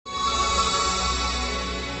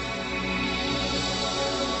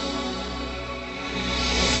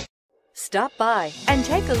Stop by and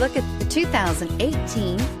take a look at the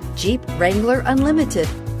 2018 Jeep Wrangler Unlimited.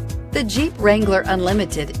 The Jeep Wrangler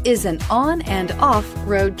Unlimited is an on- and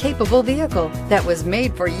off-road capable vehicle that was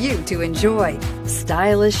made for you to enjoy.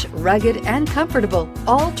 Stylish, rugged, and comfortable,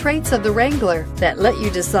 all traits of the Wrangler that let you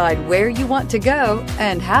decide where you want to go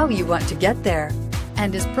and how you want to get there,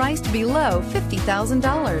 and is priced below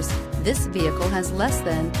 $50,000. This vehicle has less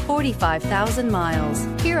than 45,000 miles.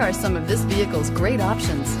 Here are some of this vehicle's great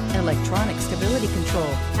options: electronic stability control,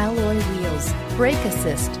 alloy wheels, brake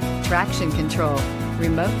assist, traction control,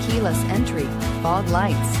 remote keyless entry, fog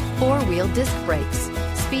lights, four-wheel disc brakes,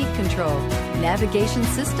 speed control, navigation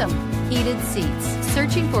system, heated seats.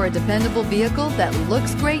 Searching for a dependable vehicle that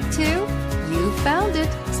looks great too? You found it,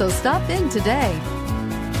 so stop in today.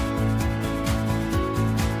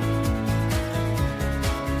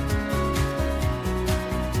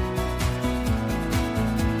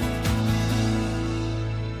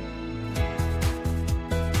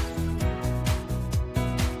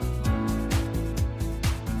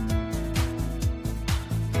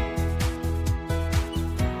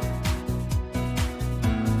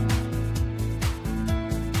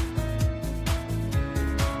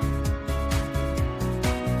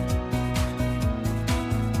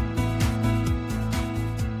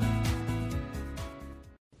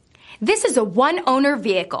 This is a one-owner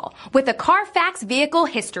vehicle with a Carfax Vehicle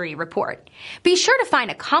History Report. Be sure to find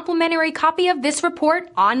a complimentary copy of this report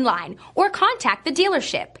online or contact the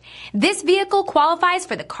dealership. This vehicle qualifies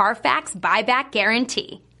for the Carfax Buyback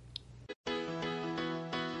Guarantee.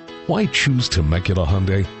 Why choose Temecula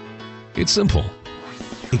Hyundai? It's simple.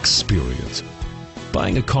 Experience.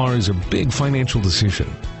 Buying a car is a big financial decision,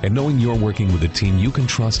 and knowing you're working with a team you can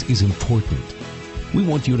trust is important. We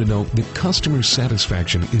want you to know that customer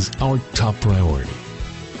satisfaction is our top priority.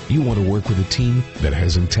 You want to work with a team that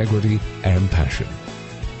has integrity and passion.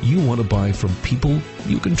 You want to buy from people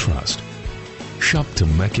you can trust. Shop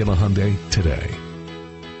Temecula Hyundai today.